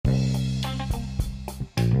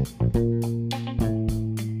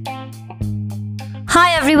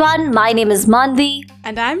Hi everyone, my name is Manvi.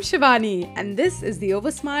 And I'm Shivani, and this is the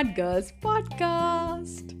Oversmart Girls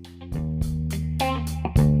podcast.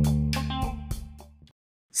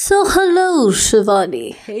 So hello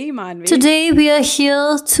Shivani. Hey Manvi. Today we are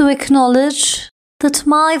here to acknowledge that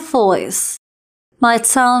my voice might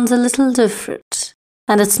sound a little different.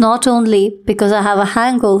 And it's not only because I have a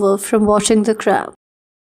hangover from watching The Crown,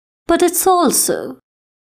 but it's also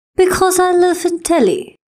because I live in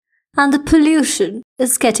Delhi and the pollution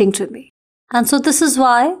is getting to me. And so this is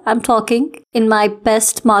why I'm talking in my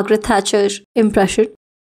best Margaret Thatcher impression.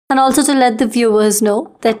 And also to let the viewers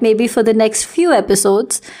know that maybe for the next few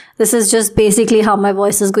episodes, this is just basically how my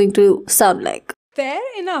voice is going to sound like. Fair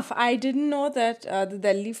enough. I didn't know that the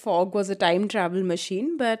Delhi fog was a time travel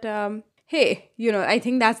machine, but hey, I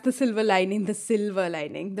think that's the silver lining,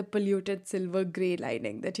 the polluted silver grey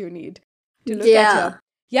lining that you need to look at her.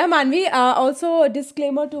 Yeah, Manvi, also a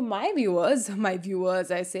disclaimer to my viewers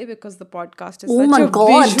I say, because the podcast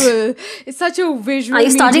is such a visual Are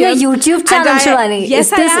you starting a YouTube channel, Shivani?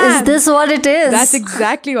 Yes, I am. Is this what it is? That's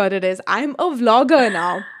exactly what it is. I'm a vlogger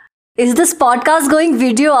now. Is this podcast going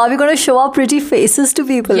video? Are we going to show our pretty faces to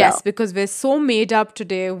people Yes, now? because we're so made up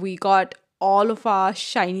today. We got all of our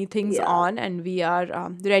shiny things on, and we are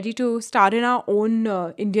ready to start in our own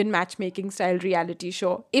Indian matchmaking style reality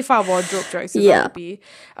show, if our wardrobe choices are to be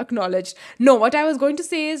acknowledged. No, what I was going to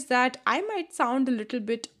say is that I might sound a little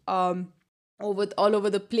bit all over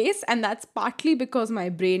the place, and that's partly because my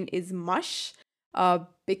brain is mush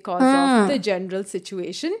because of the general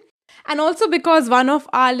situation. And also because one of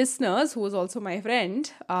our listeners, who is also my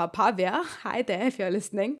friend, Bhavya, hi there if you're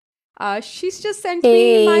listening, she's just sent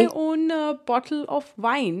me my own bottle of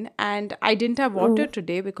wine, and I didn't have water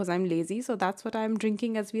today because I'm lazy, so that's what I'm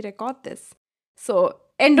drinking as we record this. So,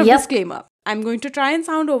 end of disclaimer. I'm going to try and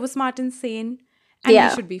sound oversmart and sane, and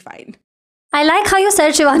we should be fine. I like how you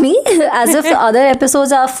said, Shivani, as if the other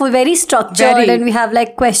episodes are very structured and we have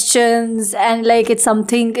like questions and like it's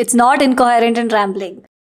not incoherent and rambling.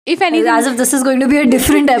 If anything, as if this is going to be a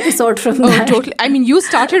different episode from that. Oh, totally. I mean, you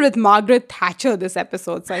started with Margaret Thatcher this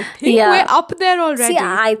episode, so I think we're up there already. See,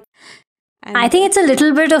 I think it's a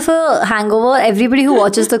little bit of a hangover. Everybody who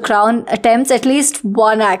watches The Crown attempts at least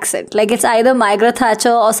one accent. Like it's either Margaret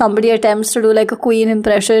Thatcher or somebody attempts to do like a queen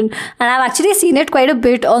impression. And I've actually seen it quite a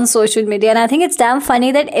bit on social media. And I think it's damn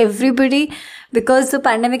funny that everybody, because the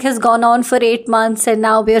pandemic has gone on for 8 months and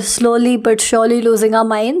now we are slowly but surely losing our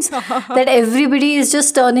minds, that everybody is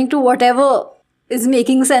just turning to whatever is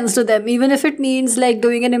making sense to them, even if it means like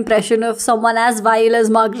doing an impression of someone as vile as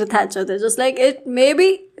Margaret Thatcher. They're just like,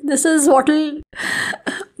 maybe this is what'll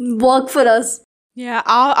work for us. Yeah,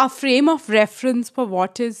 our frame of reference for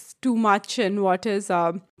what is too much and what is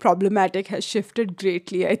problematic has shifted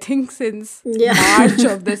greatly, I think, since March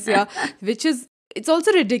of this year, it's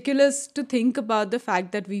also ridiculous to think about the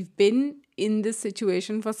fact that we've been in this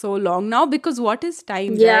situation for so long now, because what is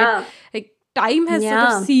time, right? Like, time has sort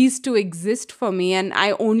of ceased to exist for me, and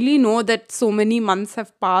I only know that so many months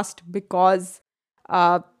have passed because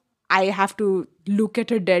I have to look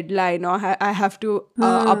at a deadline, or I have to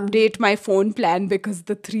update my phone plan because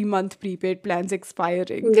the 3-month prepaid plan's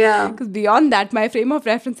expiring. Yeah. Because beyond that, my frame of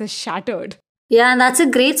reference has shattered. Yeah, and that's a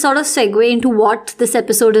great sort of segue into what this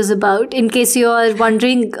episode is about, in case you are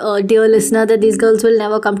wondering, dear listener, that these girls will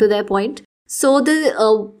never come to their point. So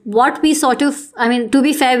to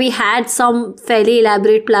be fair, we had some fairly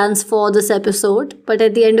elaborate plans for this episode, but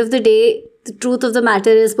at the end of the day, the truth of the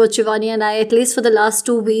matter is both Shivani and I, at least for the last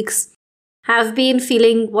 2 weeks, have been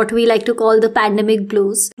feeling what we like to call the pandemic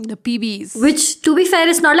blues. The PBs. Which, to be fair,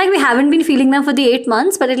 it's not like we haven't been feeling them for the 8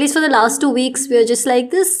 months, but at least for the last 2 weeks, we're just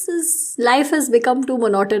like, life has become too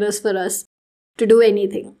monotonous for us to do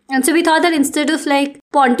anything. And so we thought that instead of like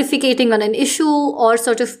pontificating on an issue or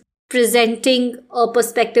sort of presenting a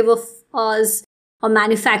perspective of ours or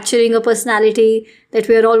manufacturing a personality that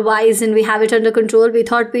we're all wise and we have it under control, we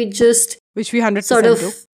thought we'd just... Which we 100%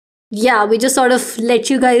 do. Yeah, we just sort of let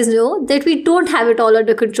you guys know that we don't have it all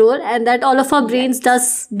under control and that all of our brains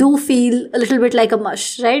do feel a little bit like a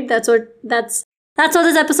mush, right? That's what this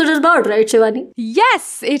episode is about, right, Shivani?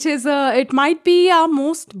 Yes, it is. It might be our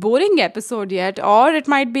most boring episode yet, or it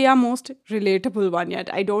might be our most relatable one yet.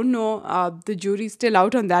 I don't know. The jury's still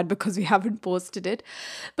out on that because we haven't posted it.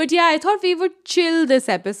 But yeah, I thought we would chill this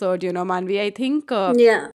episode, Manvi. I think...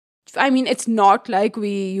 I mean, it's not like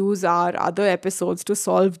we use our other episodes to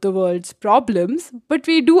solve the world's problems, but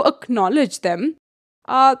we do acknowledge them.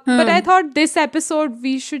 But I thought this episode,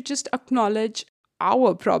 we should just acknowledge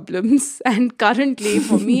our problems. And currently,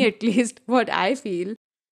 for me at least, what I feel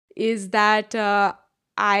is that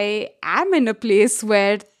I am in a place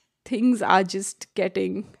where things are just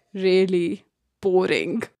getting really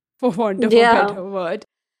boring, for want of a Yeah. better word.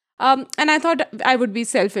 And I thought I would be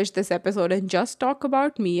selfish this episode and just talk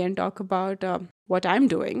about me and talk about what I'm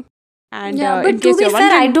doing. And Yeah, in but to case be you're fair, I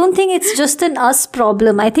wondering, don't think it's just an us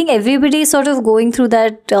problem. I think everybody is sort of going through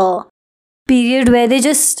that period where they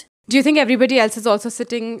just, do you think everybody else is also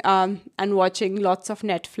sitting and watching lots of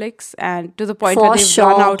Netflix and to the point where for they've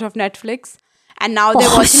run sure, out of Netflix? And now they're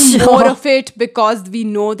for watching more sure. of it because we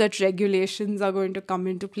know that regulations are going to come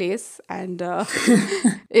into place. And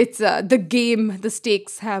it's the game, the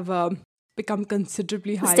stakes have become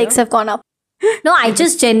considerably The stakes higher. have gone up. No, I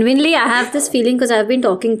just genuinely, I have this feeling because I've been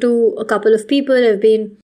talking to a couple of people. I've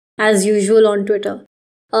been, as usual, on Twitter.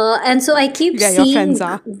 And so I keep Yeah, your friends seeing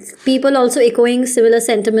are. people also echoing similar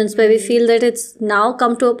sentiments where we feel that it's now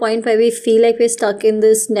come to a point where we feel like we're stuck in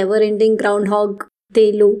this never ending Groundhog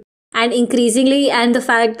Day loop. And increasingly, and the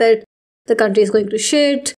fact that the country is going to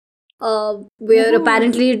shit. Where Ooh.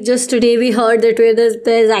 apparently just today we heard that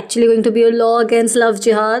there's actually going to be a law against love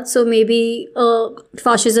jihad. So maybe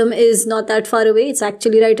fascism is not that far away. It's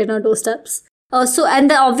actually right in our doorsteps.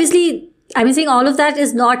 Obviously, I'm saying all of that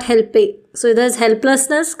is not helping. So there's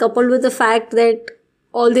helplessness coupled with the fact that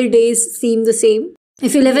all the days seem the same.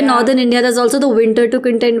 If you live in Yeah. northern India, there's also the winter to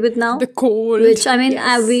contend with now. The cold. Which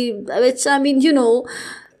Yes.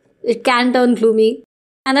 it can turn gloomy.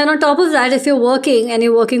 And then on top of that, if you're working and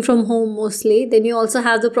you're working from home mostly, then you also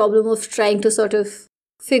have the problem of trying to sort of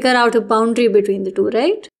figure out a boundary between the two,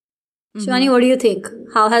 right? Shivani, what do you think?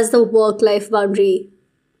 How has the work-life boundary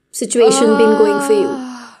situation been going for you?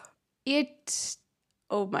 It.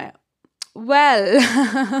 Oh my. Well,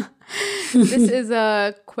 this is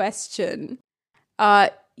a question.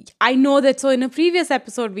 I know that. So in a previous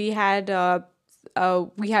episode, we had a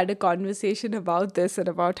conversation about this and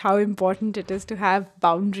about how important it is to have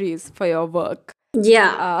boundaries for your work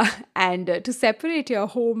Yeah. and to separate your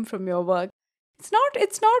home from your work. It's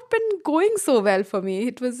not been going so well for me.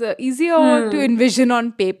 It was easier to envision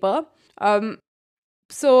on paper. Um,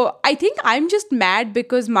 so I think I'm just mad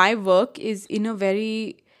because my work is in a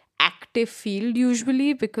very active field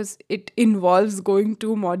usually, because it involves going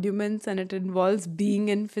to monuments and it involves being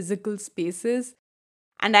in physical spaces,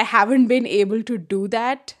 and I haven't been able to do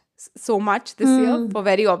that so much this year Hmm. for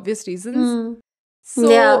very obvious reasons. Hmm.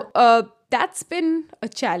 Yeah. So that's been a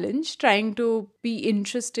challenge, trying to be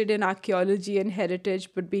interested in archaeology and heritage,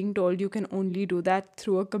 but being told you can only do that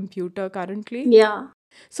through a computer currently. Yeah.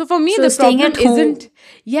 So for me, So staying at home.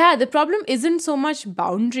 the problem isn't so much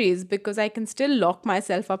boundaries, because I can still lock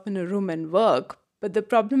myself up in a room and work. But the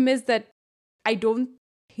problem is that I don't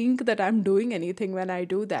think that I'm doing anything when I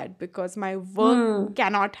do that, because my work Hmm.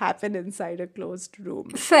 cannot happen inside a closed room.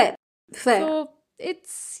 Fair. Fair. So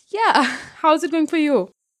it's, yeah. How's it going for you?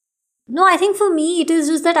 No, I think for me, it is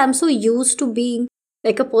just that I'm so used to being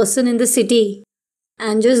like a person in the city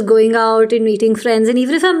and just going out and meeting friends. And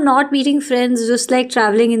even if I'm not meeting friends, just like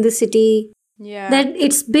traveling in the city, Yeah. that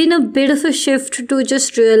it's been a bit of a shift to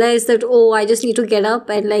just realize that, oh, I just need to get up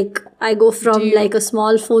and like I go Do from you like a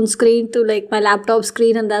small phone screen to like my laptop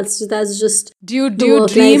screen, and that's just do the you work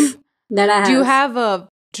life dream? that I Do you have. have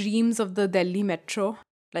dreams of the Delhi metro,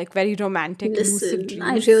 like very romantic, lucid Listen,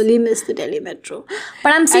 I dreams? really miss the Delhi metro.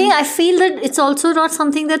 But I'm saying And I feel that it's also not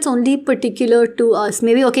something that's only particular to us.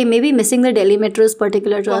 Maybe missing the Delhi metro is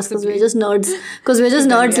particular to us because we're possibly just nerds. Because we're to just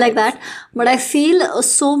nerds like Delhiites. that. But I Yes. feel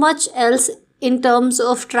so much else in terms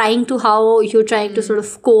of how you're trying to sort of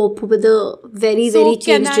cope with a very, So very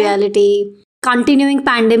can changed I? reality. Continuing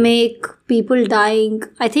pandemic, people dying.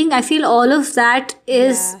 I feel all of that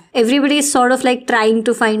is Yeah. everybody is sort of like trying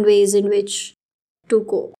to find ways in which to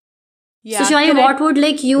cope. So Yeah. Shivani, Can I? what would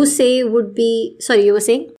like you say would be, sorry, you were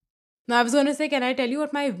saying? No, I was going to say, can I tell you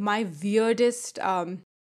what my weirdest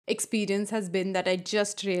experience has been that I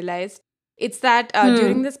just realized? It's that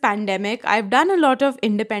during Hmm. this pandemic, I've done a lot of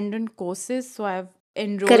independent courses. So I've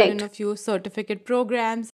enrolled in Correct. a few certificate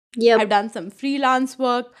programs. I've Yep. done some freelance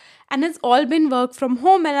work, and it's all been work from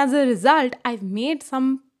home. And as a result, I've made some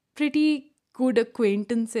pretty good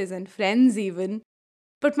acquaintances and friends, even.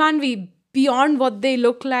 But Manvi, beyond what they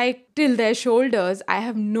look like till their shoulders, I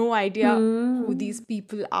have no idea who Hmm. these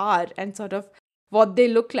people are and sort of what they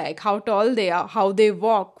look like, how tall they are, how they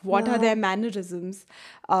walk, what are their Wow. mannerisms.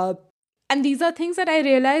 Uh, and these are things that I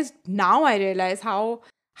realized now. I realize how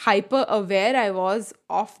hyper aware I was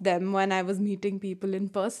of them when I was meeting people in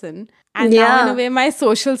person. And now, in a Yeah. way, my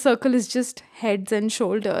social circle is just heads and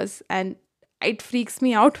shoulders. And it freaks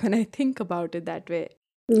me out when I think about it that way.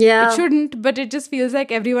 It Yeah. shouldn't, but it just feels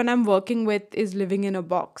like everyone I'm working with is living in a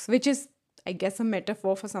box, which is I guess, a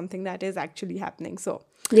metaphor for something that is actually happening. So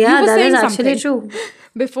Yeah, you were that is saying actually something true.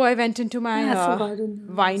 before I went into my I've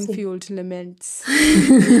forgotten. wine-fueled laments.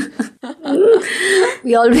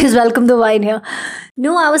 We always welcome the wine here.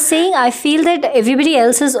 No, I was saying I feel that everybody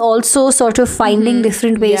else is also sort of finding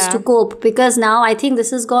different ways to Yeah. cope, because now I think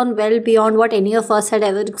this has gone well beyond what any of us had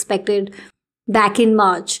ever expected back in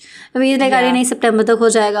March. I mean, like, अरे Yeah. नहीं September तक हो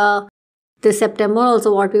जाएगा. This September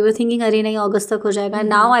also what we were thinking, अरे नहीं August तक हो जाएगा. And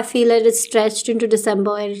now I feel that it's stretched into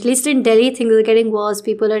December, and at least in Delhi things are getting worse.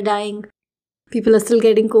 People are dying. People are still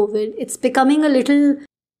getting COVID. It's becoming a little.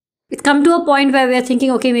 It's come to a point where we're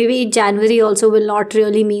thinking, okay, maybe January also will not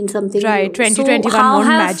really mean something Right. new. So 2021 how won't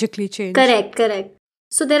have magically change. correct.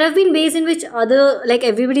 So there have been ways in which like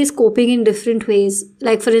everybody is coping in different ways.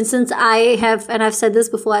 Like for instance, I have, and I've said this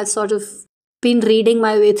before, I've sort of been reading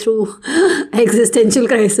my way through existential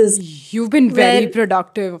crisis. You've been very Where-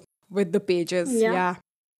 productive with the pages. Yeah. Yeah.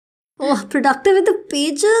 Oh, productive with the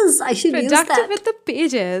pages. I should use Productive that. with the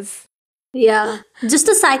pages. Yeah, just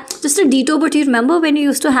a detour. But you remember when you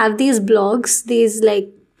used to have these blogs, these like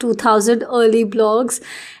 2000 early blogs,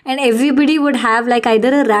 and everybody would have like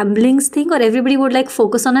either a ramblings thing, or everybody would like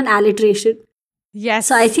focus on an alliteration. Yes.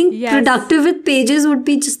 So I think yes. productive with pages would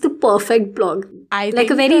be just the perfect blog, I like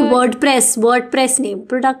a think, very WordPress name.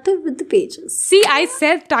 Productive with the pages. See, I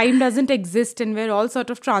said time doesn't exist and we're all sort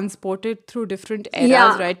of transported through different eras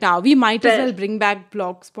Yeah. right now. We might as Fair. well bring back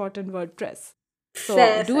Blogspot and WordPress. So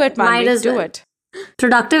Fair, do fair. it, man. Might as Do well. it.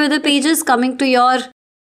 Productive with the pages coming to your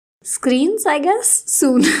screens, I guess,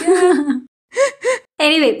 soon.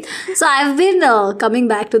 Anyway, so I've been coming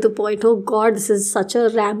back to the point. Oh God, this is such a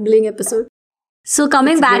rambling episode. So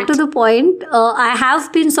coming It's back great. to the point, I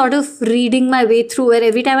have been sort of reading my way through, where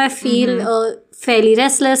every time I feel fairly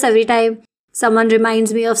restless, every time someone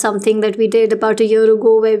reminds me of something that we did about a year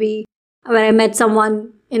ago, where I met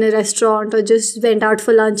someone in a restaurant or just went out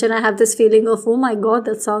for lunch, and I have this feeling of, oh my God,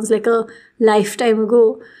 that sounds like a lifetime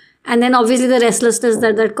ago. And then obviously the restlessness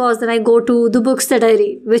that caused, then I go to the books that I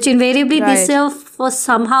read, which invariably Right. this year for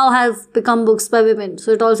somehow have become books by women.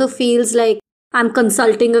 So it also feels like I'm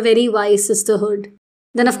consulting a very wise sisterhood.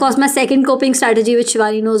 Then of course my second coping strategy, which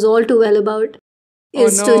Shivani knows all too well about,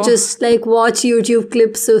 is to no. just like watch YouTube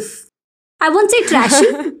clips of, I won't say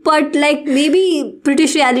trashy, but like maybe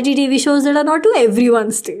British reality TV shows that are not to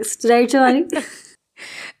everyone's taste, right, Shivani?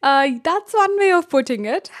 That's one way of putting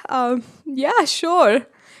it. Yeah, sure.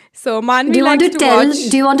 So Manvi Do you want likes to to tell? watch.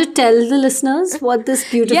 Do you want to tell the listeners what this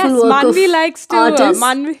beautiful Yes, work Manvi of likes to artist?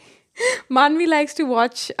 Manvi likes to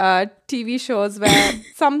watch TV shows where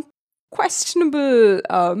some questionable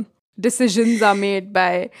decisions are made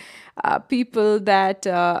by people that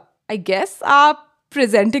I guess are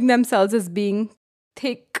presenting themselves as being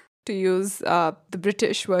thick, to use the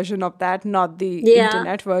British version of that, not the Yeah.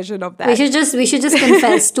 internet version of that. We should just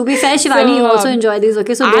confess. To be fair, Shivani, you also enjoy these.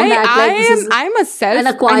 Okay, so don't act like this is I'm a self. an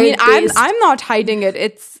acquired taste. I'm not hiding it.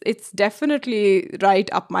 It's definitely right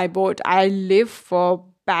up my boat. I live for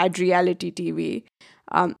bad reality TV,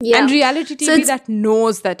 Yeah. and reality So TV it's- that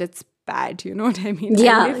knows that it's bad. You know what I mean? I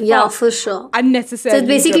Yeah, live yeah, for sure. unnecessarily. So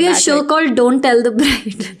it's basically a show dramatic. called Don't Tell the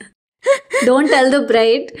Bride. Don't Tell the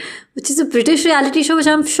Bride, which is a British reality show, which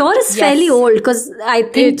I'm sure is Yes. fairly old, because I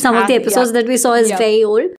think It some of the has- episodes yeah. that we saw is Yeah. very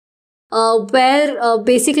old. Where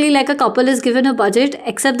basically like a couple is given a budget,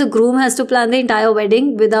 except the groom has to plan the entire wedding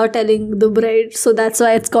without telling the bride. So that's why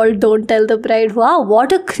it's called Don't Tell the Bride. Wow,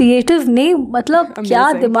 what a creative name. मतलब क्या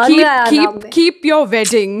Amazing. दिमाग में आया नाम में? Keep your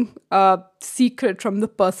wedding secret from the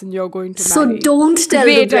person you're going to So marry. don't tell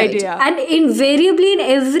Great the bride. idea. And invariably in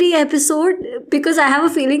every episode, because I have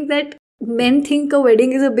a feeling that men think a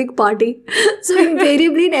wedding is a big party. So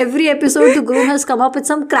invariably in every episode, the groom has come up with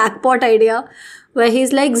some crackpot idea where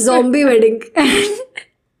he's like zombie wedding.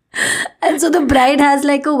 And so the bride has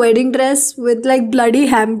like a wedding dress with like bloody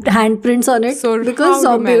handprints on it, So because how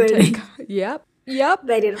zombie romantic. wedding. Yep.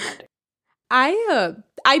 Very romantic.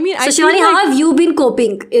 I mean, So I feel Shivani, like, how have you been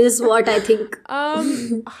coping is what I think.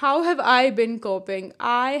 how have I been coping?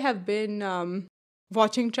 I have been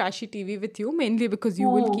watching trashy TV with you, mainly because you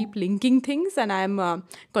will keep linking things, and I'm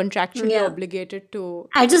contractually Yeah. obligated to.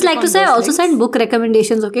 I just click like to on say I those also links. send book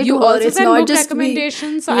recommendations, okay? You to her. also It's send not book just me.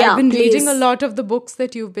 recommendations. So Yeah, I've been reading a please. lot of the books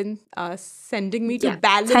that you've been sending me to Yeah,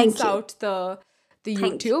 balance thank you. out the Thank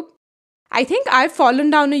YouTube. I think I've fallen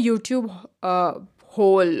down a YouTube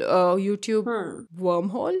hole, YouTube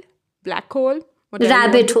wormhole, black hole, whatever you want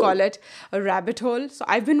Rabbit to hole. call it, a rabbit hole. So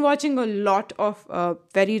I've been watching a lot of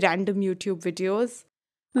very random YouTube videos.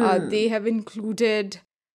 They have included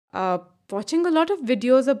watching a lot of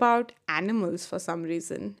videos about animals for some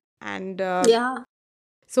reason. And Yeah.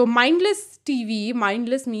 So mindless TV,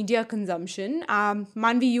 mindless media consumption.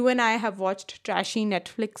 Manvi, you and I have watched trashy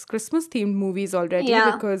Netflix Christmas themed movies already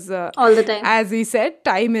because, all the time. as we said,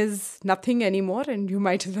 time is nothing anymore, and you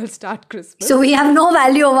might as well start Christmas. So we have no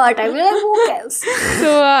value of our time. We're like, who cares?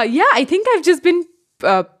 So I think I've just been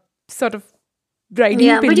sort of riding.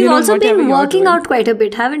 Yeah, but you've also been working out quite a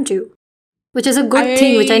bit, haven't you? Which is a good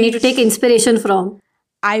thing, which I need to take inspiration from.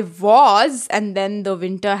 I was, and then the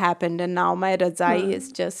winter happened, and now my Rajai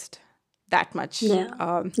is just that much.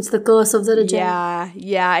 Yeah, it's the curse of the Rajai.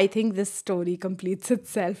 Yeah, I think this story completes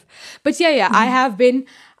itself. But I have been,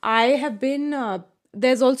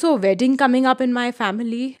 there's also a wedding coming up in my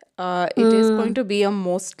family. It is going to be a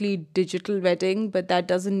mostly digital wedding, but that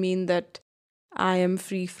doesn't mean that I am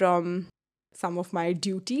free from some of my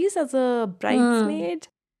duties as a bridesmaid.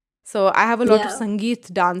 So I have a lot of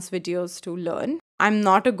Sangeet dance videos to learn. I'm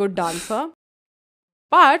not a good dancer,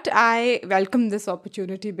 but I welcome this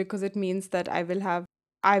opportunity because it means that I will,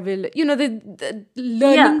 the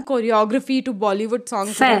learning choreography to Bollywood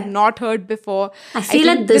songs that I've not heard before. I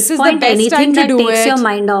feel at this point, anything that takes your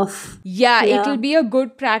mind off. Yeah, it'll be a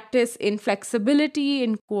good practice in flexibility,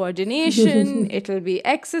 in coordination. It'll be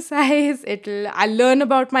exercise. I'll learn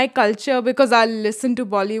about my culture because I'll listen to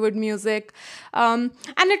Bollywood music. And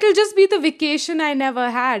it'll just be the vacation I never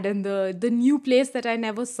had and the new place that I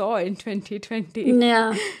never saw in 2020.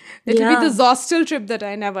 Yeah. It'll be the Zostel trip that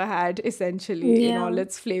I never had, essentially, in all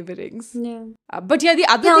its flavorings. Yeah. But the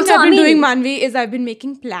other thing I've been doing, Manvi, is I've been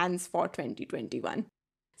making plans for 2021.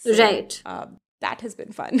 So, right. That has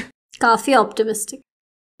been fun. Kafi optimistic.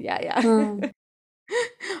 Yeah. No,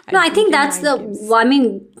 I think that's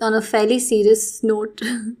on a fairly serious note,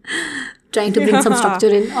 trying to bring some structure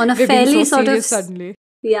in. On a fairly sort of suddenly.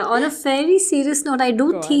 Yeah, on a fairly serious note, I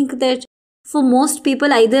do think that for most people,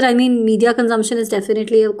 media consumption is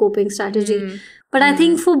definitely a coping strategy. But I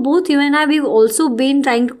think for both you and I, we've also been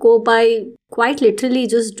trying to cope by quite literally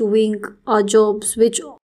just doing our jobs, which,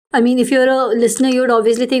 if you're a listener, you would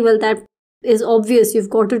obviously think, well, that is obvious. You've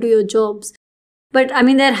got to do your jobs. But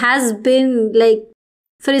there has been,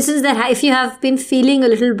 for instance, if you have been feeling a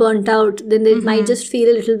little burnt out, then it might just feel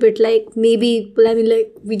a little bit like maybe,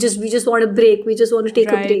 we just want a break. We just want to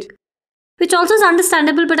take a break. Which also is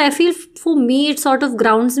understandable, but I feel for me, it sort of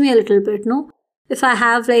grounds me a little bit, no? If I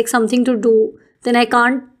have something to do, then I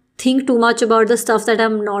can't think too much about the stuff that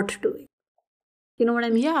I'm not doing. You know what I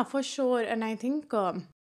mean? Yeah, for sure. And I think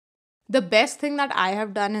the best thing that I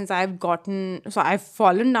have done is I've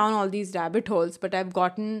fallen down all these rabbit holes, but I've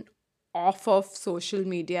gotten off of social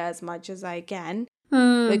media as much as I can.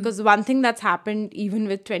 Because one thing that's happened even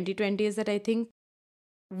with 2020 is that I think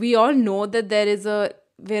we all know that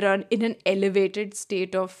we're in an elevated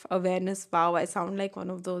state of awareness. Wow, I sound like one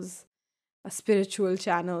of those spiritual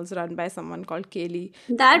channels run by someone called Kaylee.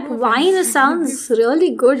 That wine sounds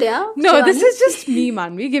really good, yeah? No, this is just me,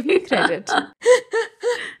 Manvi. Give me credit.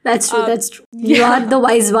 That's true. You are the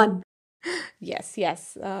wise one.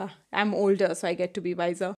 Yes. I'm older, so I get to be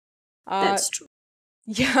wiser. That's true.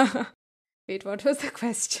 Yeah. Wait, what was the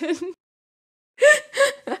question?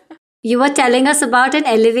 You were telling us about an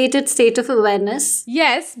elevated state of awareness.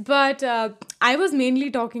 Yes, but I was mainly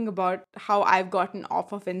talking about how I've gotten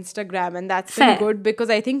off of Instagram, and that's been good because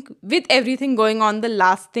I think with everything going on, the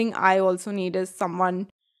last thing I also need is someone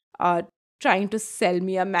trying to sell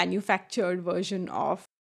me a manufactured version of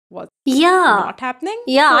what's not happening.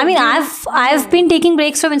 Yeah, so I've been taking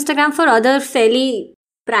breaks from Instagram for other fairly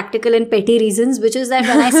practical and petty reasons, which is that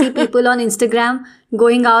when I see people on Instagram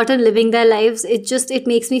going out and living their lives, it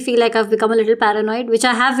makes me feel like I've become a little paranoid, which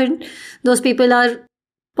I haven't. Those people are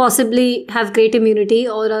possibly have great immunity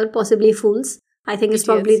or are possibly fools. I think it's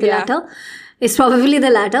probably the latter. It's probably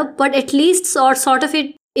the latter, but at least sort of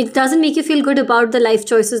it doesn't make you feel good about the life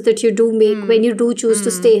choices that you do make when you do choose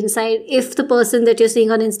to stay inside. If the person that you're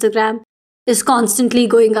seeing on Instagram is constantly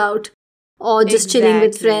going out, or just chilling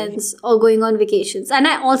with friends, or going on vacations. And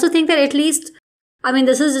I also think that at least,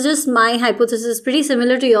 this is just my hypothesis, pretty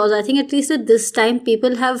similar to yours. I think at least at this time,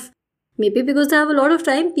 people have, maybe because they have a lot of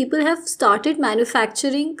time, people have started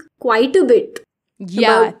manufacturing quite a bit.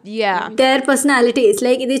 Yeah. Their personalities.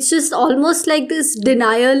 It's just almost like this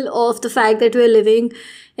denial of the fact that we're living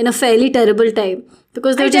in a fairly terrible time.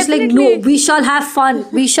 Because they're just no, we shall have fun.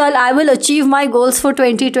 I will achieve my goals for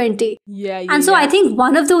 2020. And so I think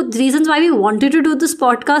one of the reasons why we wanted to do this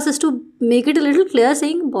podcast is to make it a little clear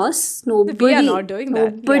saying, boss, we are not doing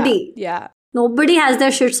that. Yeah. Nobody has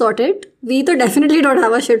their shit sorted. We definitely don't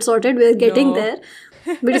have our shit sorted. We're getting there.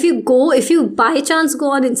 But if you by chance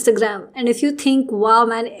go on Instagram and if you think, wow,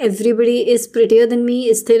 man, everybody is prettier than me,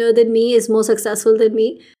 is thinner than me, is more successful than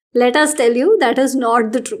me, Let us tell you that is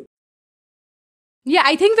not the truth. Yeah,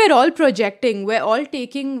 I think we're all projecting. We're all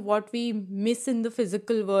taking what we miss in the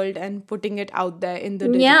physical world and putting it out there in the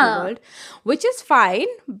digital Yeah. world, which is fine,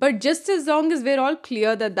 but just as long as we're all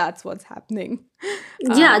clear that that's what's happening.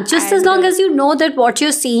 Yeah, just as And long as you know that what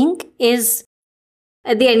you're seeing is,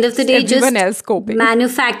 at the end of the just day, everyone just else coping.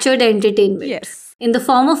 manufactured entertainment Yes. in the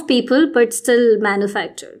form of people, but still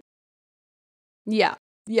manufactured. Yeah.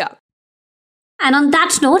 Yeah. And on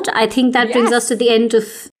that note, I think that brings us to Yes. the end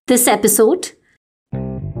of this episode.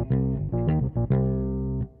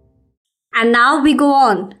 And now we go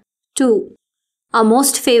on to our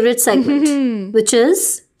most favorite segment, which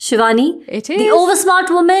is Shivani, It the is oversmart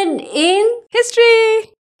woman in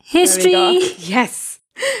history. history. There we go. Yes.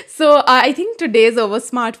 So I think today's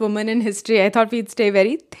oversmart woman in history, I thought we'd stay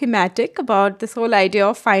very thematic about this whole idea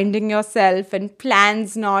of finding yourself and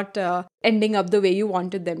plans not ending up the way you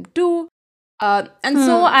wanted them to. And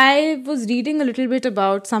so I was reading a little bit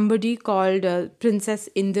about somebody called Princess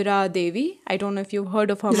Indira Devi. I don't know if you've heard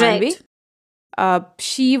of her, Manvi. Right.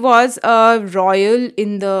 She was a royal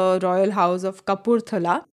in the royal house of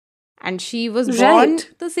Kapurthala. And she was born Right.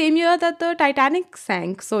 the same year that the Titanic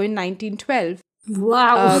sank, so in 1912.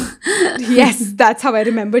 Wow. Yes, that's how I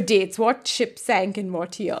remember dates. What ship sank in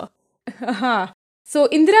what year? So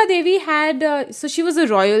Indira Devi had, so she was a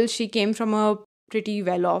royal. She came from a pretty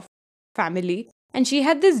well-off family. And she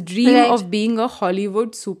had this dream Right. of being a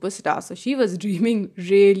Hollywood superstar. So she was dreaming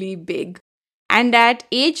really big. And at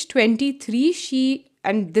age 23,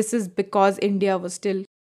 and this is because India was still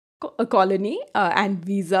a colony and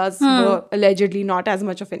visas were allegedly not as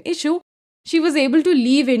much of an issue, she was able to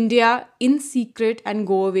leave India in secret and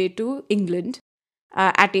go away to England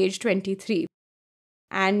at age 23.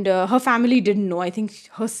 And her family didn't know. I think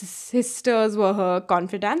her sisters were her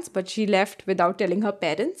confidants, but she left without telling her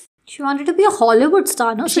parents. She wanted to be a Hollywood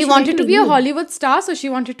star, no? So She went wanted to be a England. Hollywood star, so she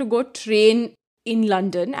wanted to go train in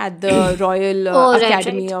London at the Royal Right,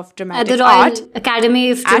 Academy right. of At Dramatic the Royal Art.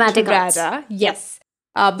 Academy of Dramatic at Arts. RADA, yes.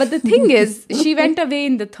 But the thing is, she went away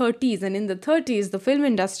in the 30s, and in the 30s, the film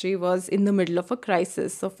industry was in the middle of a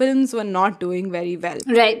crisis. So films were not doing very well.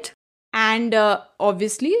 Right. And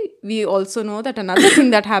obviously, we also know that another thing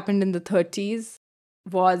that happened in the 30s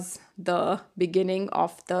was the beginning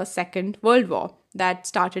of the Second World War that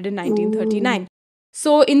started in 1939.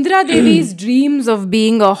 So Indira Devi's dreams of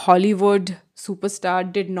being a Hollywood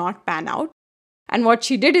superstar did not pan out. And what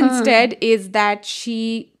she did instead is that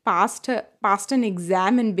she passed an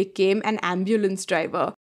exam and became an ambulance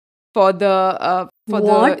driver for the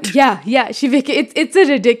What? yeah she became, it's a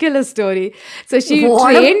ridiculous story. So she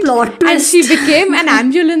What a trained plot and she twist. became an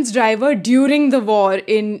ambulance driver during the war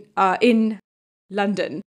in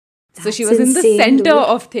London. So she was in the insane, center dude.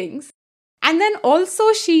 of things. And then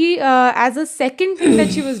also she, as a second thing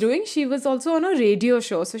that she was doing, she was also on a radio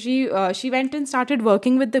show. So she went and started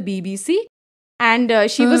working with the BBC. And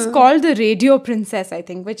she was called the Radio Princess, I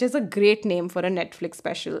think, which is a great name for a Netflix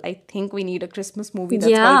special. I think we need a Christmas movie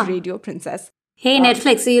that's called Radio Princess. Hey,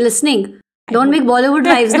 Netflix, are you listening? Don't make Bollywood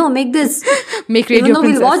Wives. No, make this. Make Radio Even though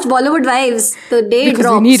Princess. we'll watch Bollywood Wives the day it Because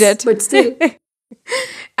drops. we need it. But still.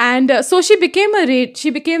 And so she became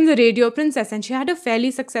the Radio Princess, and she had a fairly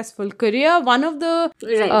successful career. One of the,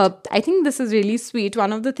 Right. I think this is really sweet.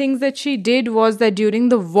 One of the things that she did was that during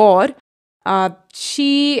the war,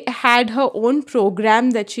 she had her own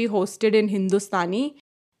program that she hosted in Hindustani,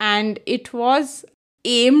 and it was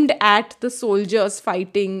aimed at the soldiers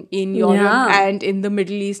fighting in Europe and in the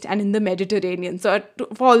Middle East and in the Mediterranean. So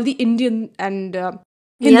for all the Indian and Yeah,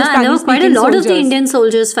 and there were quite a Hindustani-speaking lot of the soldiers. Indian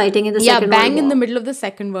soldiers fighting in the Second World War. Yeah, bang in the middle of the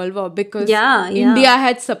Second World War, because Yeah. India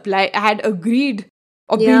had agreed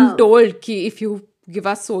or been Yeah. told ki if you give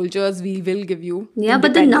us soldiers, we will give you Yeah,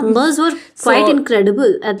 but the independence. numbers were quite So-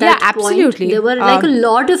 incredible at that point. absolutely. There were like a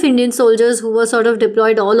lot of Indian soldiers who were sort of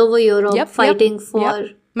deployed all over Europe fighting for...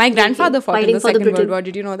 Yep. My grandfather fought in fighting the for the Second World Britain. War.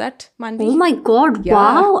 Did you know that, Manvi? Oh my god, Yeah.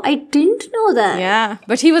 wow, I didn't know that. Yeah,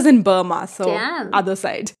 but he was in Burma, so Damn. other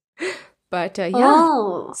side. But yeah.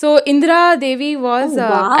 Oh. So Indira Devi was, Oh,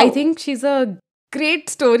 wow. I think she's a great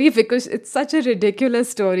story because it's such a ridiculous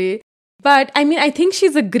story. But I mean, I think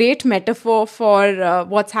she's a great metaphor for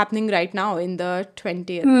what's happening right now in the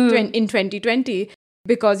 2020,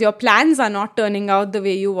 because your plans are not turning out the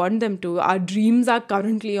way you want them to. Our dreams are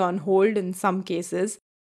currently on hold in some cases.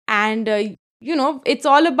 And, it's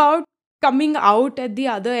all about coming out at the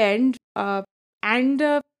other end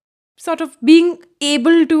and sort of being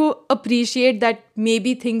able to appreciate that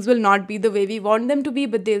maybe things will not be the way we want them to be,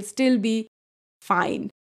 but they'll still be fine.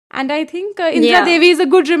 And I think Indira Devi is a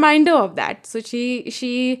good reminder of that. So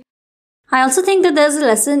she I also think that there's a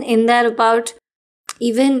lesson in there about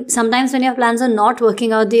even sometimes when your plans are not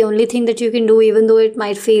working out, the only thing that you can do, even though it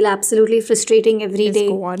might feel absolutely frustrating every day,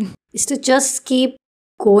 Go on. is to just keep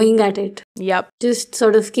going at it. Yep. Just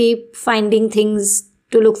sort of keep finding things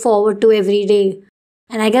to look forward to every day.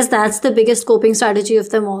 And I guess that's the biggest coping strategy of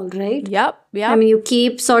them all, right? Yep. I mean, you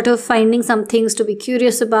keep sort of finding some things to be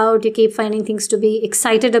curious about. You keep finding things to be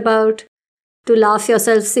excited about, to laugh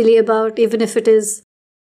yourself silly about, even if it is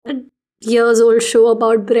a years old show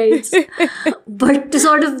about braids. But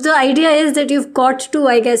the idea is that you've got to,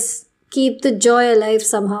 I guess, keep the joy alive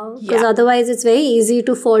somehow. Because otherwise it's very easy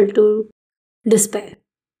to fall to despair.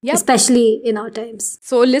 Yep. Especially in our times.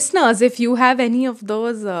 So listeners, if you have any of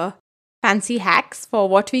those fancy hacks for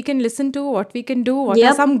what we can listen to, what we can do, what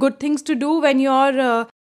are some good things to do when your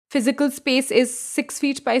physical space is 6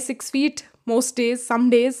 feet by 6 feet most days,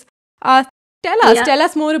 some days, tell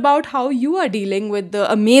us more about how you are dealing with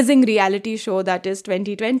the amazing reality show that is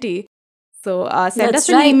 2020. So send us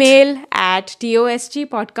an email at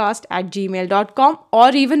tosgpodcast@gmail.com, or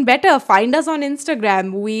even better, find us on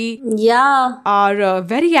Instagram. We are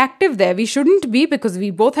very active there. We shouldn't be because we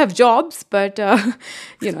both have jobs, but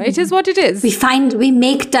it is what it is. We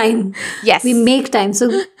make time. Yes. We make time. So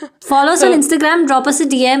follow us on Instagram, drop us a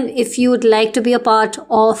DM if you would like to be a part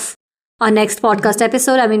of our next podcast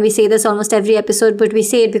episode. I mean, we say this almost every episode, but we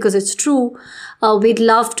say it because it's true. We'd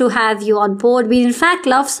love to have you on board. We, in fact,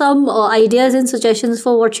 love some ideas and suggestions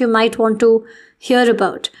for what you might want to hear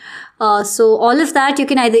about. So all of that, you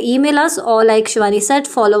can either email us or, like Shivani said,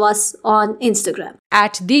 follow us on Instagram.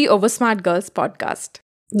 At the Oversmart Girls Podcast.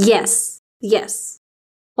 Yes.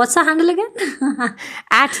 What's our handle again?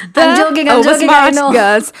 At the Oversmart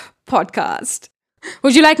Girls Podcast.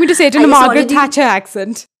 Would you like me to say it in a Margaret Thatcher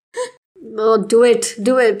accent? Oh, do it.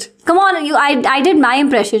 Come on, I did my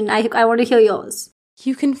impression. I want to hear yours.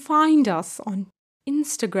 You can find us on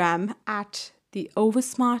Instagram at the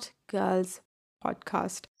Oversmart Girls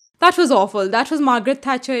Podcast. That was awful. That was Margaret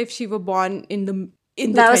Thatcher if she were born in the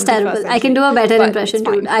That was terrible. Century. I can do a better impression,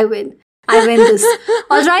 dude. I win this.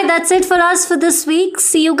 All right, that's it for us for this week.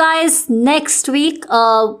 See you guys next week.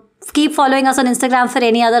 Keep following us on Instagram for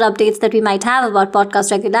any other updates that we might have about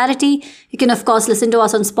podcast regularity. You can, of course, listen to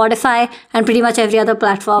us on Spotify and pretty much every other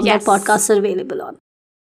platform that podcasts are available on.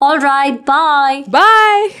 All right, bye.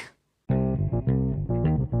 Bye.